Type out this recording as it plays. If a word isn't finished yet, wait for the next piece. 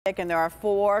And there are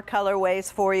 4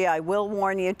 colorways for you. I will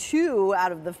warn you, 2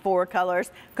 out of the 4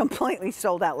 colors completely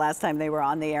sold out last time they were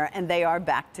on the air, and they are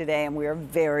back today, and we are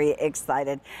very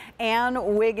excited.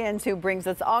 Ann Wiggins, who brings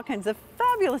us all kinds of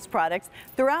fabulous products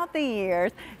throughout the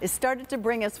years, has started to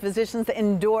bring us Physicians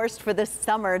Endorsed for the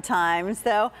summertime.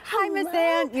 So, hi, Miss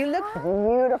Ann. You look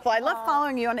beautiful. I love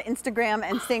following you on Instagram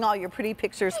and seeing all your pretty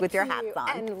pictures with your hats on.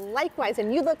 And likewise,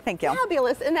 and you look Thank you.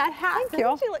 fabulous in that hat. Thank you.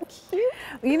 Doesn't she look cute?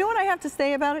 You know what I have to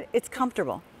say about it? It's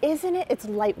comfortable. Isn't it? It's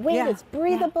lightweight, it's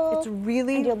breathable. It's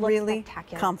really, really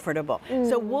comfortable.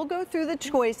 So we'll go through the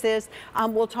choices.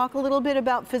 We'll talk a little bit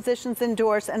about Physicians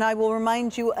Endorsed, and I will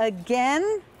remind you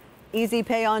again, Easy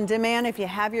Pay on Demand. If you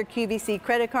have your QVC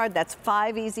credit card, that's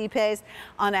 5 Easy Pays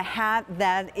on a hat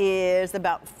that is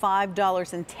about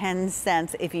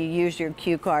 $5.10 if you use your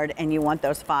Q card and you want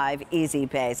those 5 Easy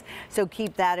Pays. So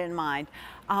keep that in mind.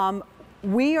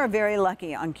 We are very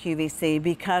lucky on QVC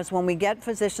because when we get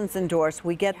Physicians Endorsed,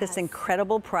 we get this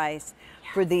incredible price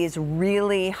for these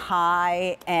really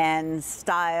high-end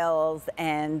styles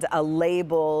and a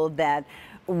label that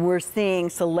we're seeing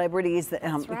celebrities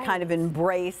kind of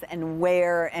embrace and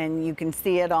wear, and you can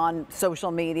see it on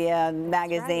social media and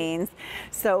magazines.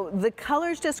 So the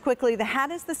colors, just quickly, the hat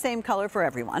is the same color for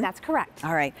everyone. That's correct.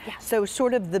 All right. Yes. So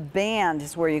sort of the band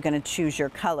is where you're going to choose your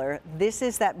color. This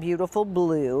is that beautiful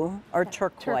blue or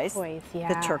turquoise. Turquoise,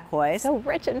 yeah. The turquoise. So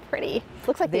rich and pretty.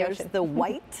 Looks like the ocean. There's the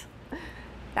white.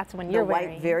 That's one you're wearing.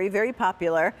 The white, very, very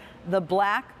popular. The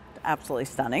black, absolutely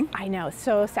stunning. I know,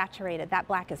 so saturated. That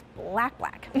black is black,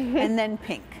 black. And then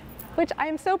pink. Which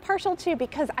I'm so partial to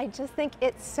because I just think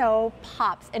it so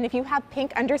pops. And if you have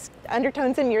pink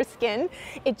undertones in your skin,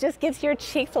 it just gives your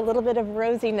cheeks a little bit of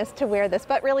rosiness to wear this.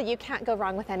 But really, you can't go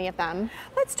wrong with any of them.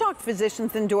 Let's talk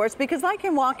Physicians Endorsed, because I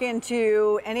can walk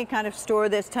into any kind of store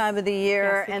this time of the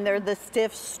year and they're the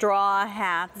stiff straw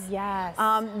hats. Yes.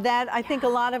 That I think a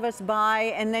lot of us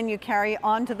buy, and then you carry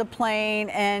onto the plane,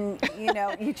 and you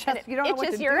know, you just you don't know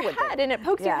what to do with it. It itches your head and it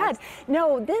pokes your head.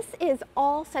 No, this is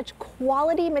all such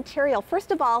quality material. First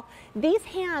of all, these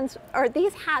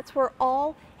hats were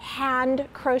all hand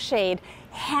crocheted,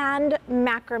 hand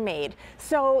macrameed.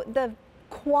 So the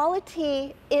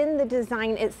quality in the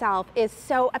design itself is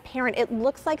so apparent. It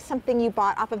looks like something you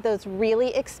bought off of those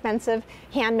really expensive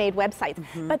handmade websites,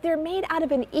 but they're made out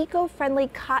of an eco-friendly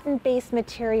cotton-based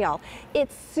material.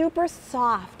 It's super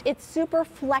soft, it's super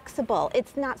flexible,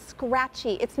 it's not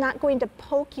scratchy, it's not going to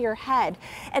poke your head.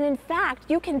 And in fact,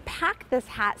 you can pack this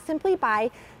hat simply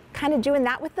by kind of doing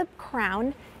that with the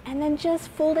crown and then just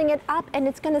folding it up, and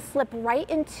it's going to slip right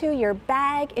into your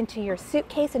bag, into your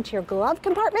suitcase, into your glove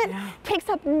compartment. Takes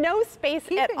up no space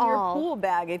at all. Keep in your pool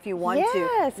bag if you want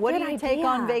to. What do you take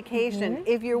on vacation?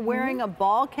 If you're wearing a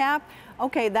ball cap,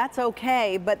 okay, that's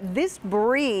okay, but this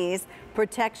breeze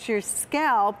protects your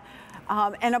scalp.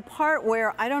 And a part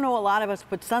where I don't know, a lot of us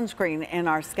put sunscreen in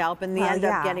our scalp and they end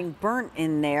up getting burnt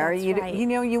in there. You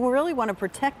know, you really want to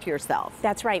protect yourself.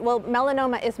 That's right. Well,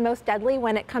 melanoma is most deadly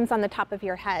when it comes on the top of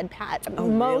your head, Pat. Oh,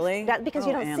 really? Because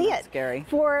you don't see it. Scary.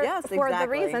 For the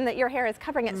reason that your hair is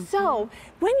covering it. So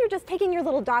when you're just taking your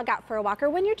little dog out for a walk, or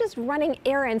when you're just running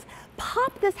errands,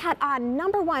 pop this hat on.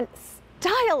 Number one,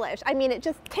 stylish. I mean, it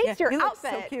just takes your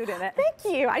outfit. Look so cute in it.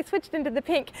 Thank you. I switched into the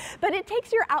pink. But it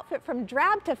takes your outfit from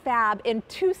drab to fab in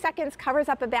 2 seconds, covers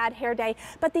up a bad hair day.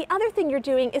 But the other thing you're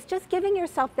doing is just giving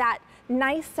yourself that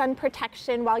nice sun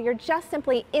protection while you're just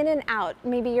simply in and out.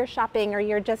 Maybe you're shopping, or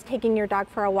you're just taking your dog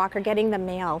for a walk, or getting the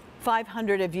mail.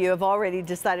 500 of you have already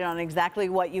decided on exactly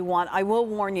what you want. I will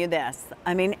warn you this.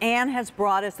 I mean, Ann has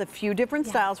brought us a few different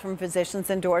styles from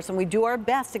Physicians Endorsed, and we do our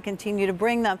best to continue to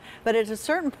bring them. But at a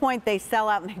certain point, they sell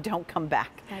out and they don't come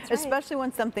back. That's right. Especially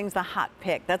when something's a hot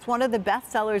pick. That's one of the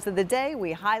best sellers of the day.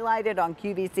 We highlight it on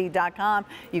QVC.com.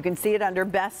 You can see it under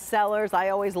best sellers. I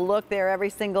always look there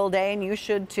every single day, and you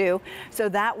should too. So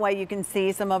that way you can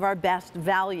see some of our best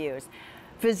values.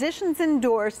 Physicians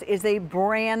Endorsed is a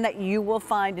brand that you will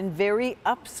find in very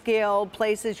upscale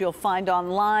places. You'll find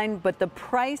online, but the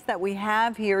price that we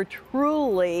have here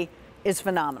truly is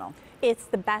phenomenal. It's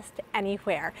the best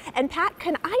anywhere. And Pat,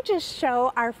 can I just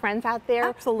show our friends out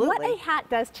there what a hat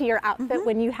does to your outfit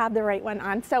when you have the right one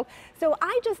on? So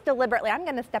I just deliberately, I'm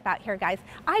gonna step out here, guys.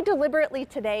 I deliberately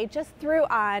today just threw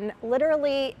on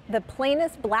literally the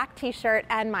plainest black t-shirt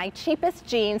and my cheapest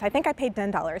jeans. I think I paid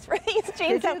 $10 for these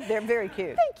jeans. They're very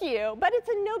cute. Thank you. But it's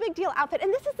a no big deal outfit.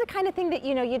 And this is the kind of thing that,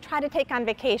 you know, you try to take on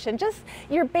vacation. Just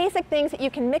your basic things that you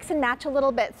can mix and match a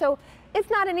little bit. So it's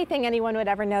not anything anyone would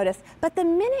ever notice. But the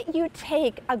minute you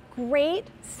take a great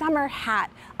summer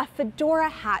hat, a fedora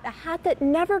hat, a hat that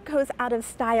never goes out of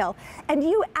style, and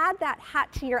you add that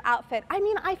hat to your outfit, I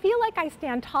mean, I feel like I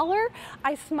stand taller,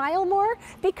 I smile more,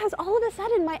 because all of a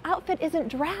sudden my outfit isn't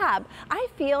drab. I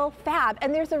feel fab,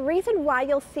 and there's a reason why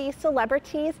you'll see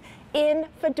celebrities in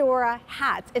fedora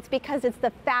hats. It's because it's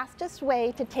the fastest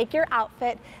way to take your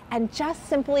outfit and just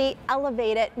simply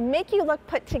elevate it, make you look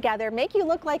put together, make you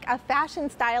look like a fashion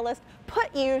stylist,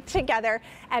 put you together.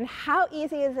 And how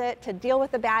easy is it to deal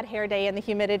with a bad hair day and the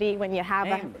humidity when you have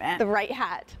the right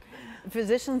hat?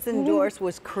 Physicians Endorsed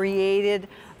was created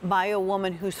by a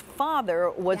woman whose father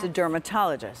was a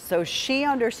dermatologist. So she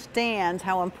understands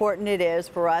how important it is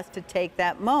for us to take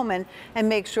that moment and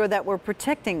make sure that we're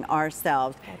protecting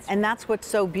ourselves. And that's what's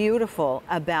so beautiful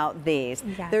about these.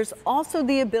 There's also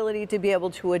the ability to be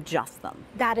able to adjust them.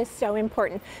 That is so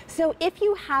important. So if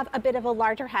you have a bit of a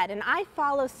larger head, and I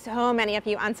follow so many of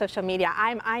you on social media,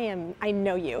 I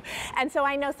know you. And so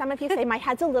I know some of you say my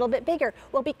head's a little bit bigger.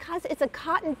 Well, because it's a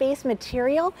cotton-based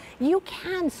material, you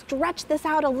can stretch this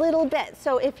out a little bit.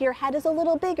 So if your head is a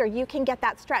little bigger, you can get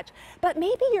that stretch. But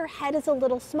maybe your head is a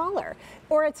little smaller,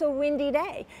 or it's a windy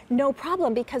day. No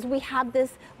problem, because we have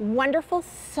this wonderful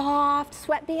soft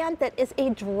sweatband that is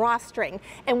a drawstring.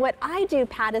 And what I do,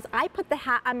 Pat, is I put the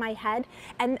hat on my head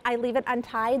and I leave it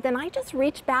untied. Then I just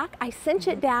reach back, I cinch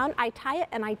it down, I tie it,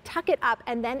 and I tuck it up.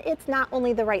 And then it's not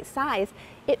only the right size,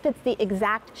 it fits the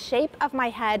exact shape of my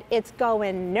head. It's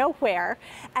going nowhere.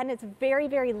 And it's very,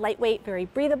 very lightweight, very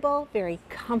breathable, very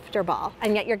comfortable.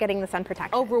 And yet you're getting the sun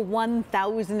protection. Over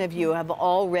 1,000 of you have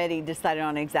already decided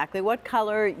on exactly what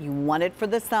color you want it for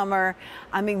the summer.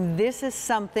 I mean, this is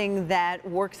something that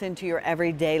works into your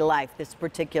everyday life, this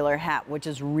particular hat, which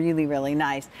is really, really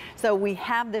nice. So we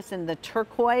have this in the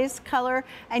turquoise color.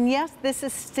 And yes, this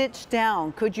is stitched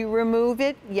down. Could you remove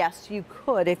it? Yes, you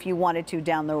could if you wanted to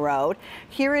down the road.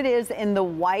 Here it is in the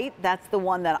white. That's the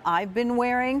one that I've been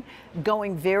wearing.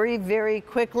 Going very, very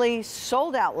quickly.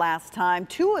 Sold out last time.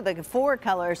 2 of the 4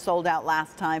 colors sold out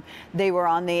last time they were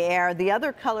on the air. The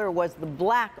other color was the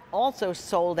black, also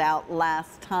sold out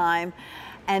last time.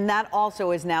 And that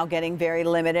also is now getting very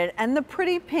limited. And the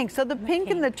pretty pink. So the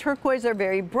pink and the turquoise are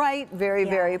very bright, very,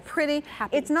 very pretty.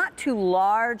 It's not too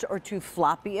large or too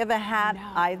floppy of a hat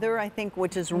either, I think,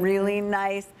 which is really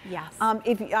nice.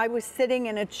 If I was sitting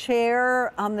in a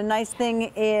chair, the nice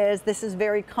thing is this is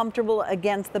very comfortable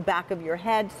against the back of your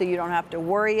head, so you don't have to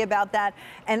worry about that.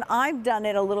 And I've done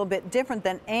it a little bit different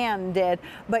than Anne did,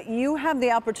 but you have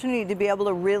the opportunity to be able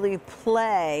to really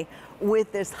play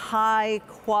with this high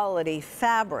quality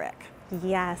fabric.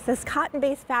 Yes, this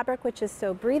cotton-based fabric, which is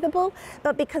so breathable,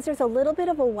 but because there's a little bit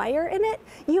of a wire in it,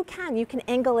 you can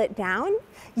angle it down,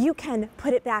 you can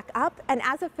put it back up, and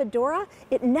as a fedora,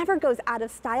 it never goes out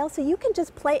of style, so you can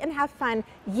just play and have fun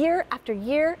year after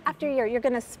year after year. You're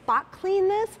gonna spot clean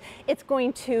this. It's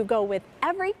going to go with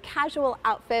every casual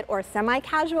outfit or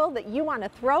semi-casual that you wanna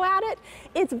throw at it.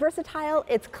 It's versatile,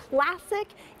 it's classic,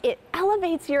 it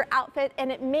elevates your outfit,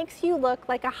 and it makes you look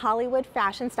like a Hollywood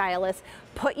fashion stylist,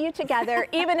 put you together,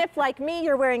 even if, like me,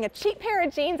 you're wearing a cheap pair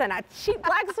of jeans and a cheap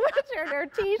black sweatshirt or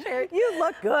t-shirt. You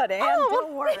look good, Anne,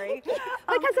 don't worry.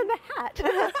 Because of the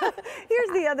hat. Here's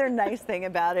the other nice thing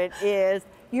about it is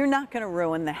you're not going to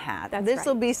ruin the hat. This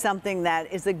will be something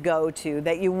that is a go-to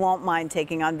that you won't mind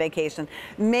taking on vacation.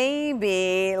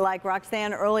 Maybe, like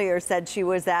Roxanne earlier said she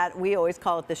was at, we always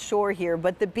call it the shore here,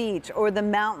 but the beach or the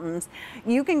mountains.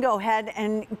 You can go ahead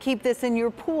and keep this in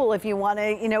your pool if you want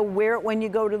to, you know, wear it when you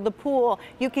go to the pool.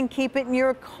 You can keep it in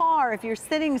your car if you're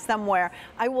sitting somewhere.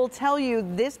 I will tell you,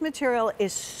 this material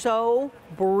is so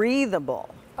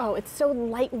breathable. Oh, it's so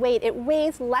lightweight. It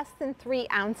weighs less than 3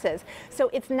 ounces. So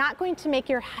it's not going to make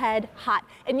your head hot.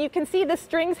 And you can see the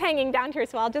strings hanging down here,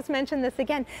 so I'll just mention this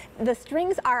again. The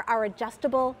strings are our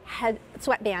adjustable head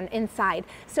sweatband inside.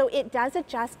 So it does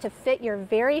adjust to fit your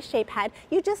very shaped head.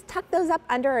 You just tuck those up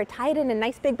under or tie it in a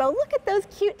nice big bow. Look at those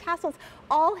cute tassels,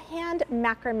 all hand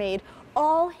macrameed,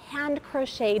 all hand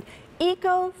crocheted,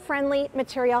 eco-friendly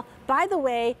material. By the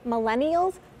way,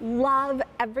 millennials love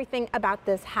everything about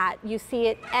this hat. You see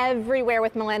it everywhere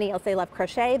with millennials. They love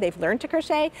crochet. They've learned to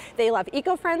crochet. They love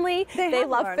eco-friendly. They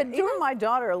love fedora. Even my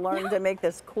daughter learned to make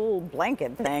this cool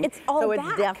blanket thing. It's all so back.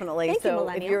 It's definitely Thank so.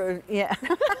 You, if you're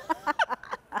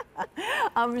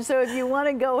so if you want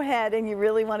to go ahead and you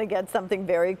really want to get something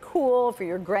very cool for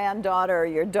your granddaughter or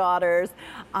your daughters.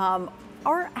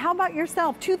 Or how about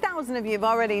yourself? 2,000 of you have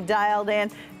already dialed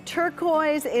in.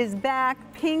 Turquoise is back,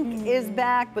 pink is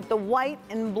back, but the white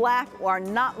and black are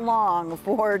not long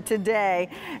for today.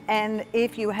 And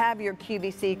if you have your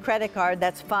QVC credit card,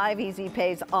 that's 5 easy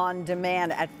pays on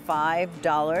demand at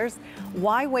 $5.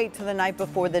 Why wait till the night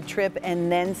before the trip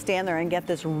and then stand there and get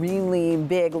this really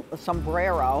big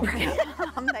sombrero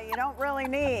that you don't really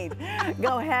need?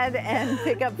 Go ahead and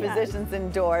pick up Physicians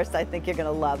Endorsed. I think you're going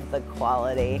to love the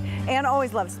quality. And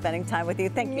always love spending time with you.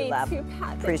 Thank you, Lab. Me too,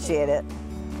 Pat. Appreciate it.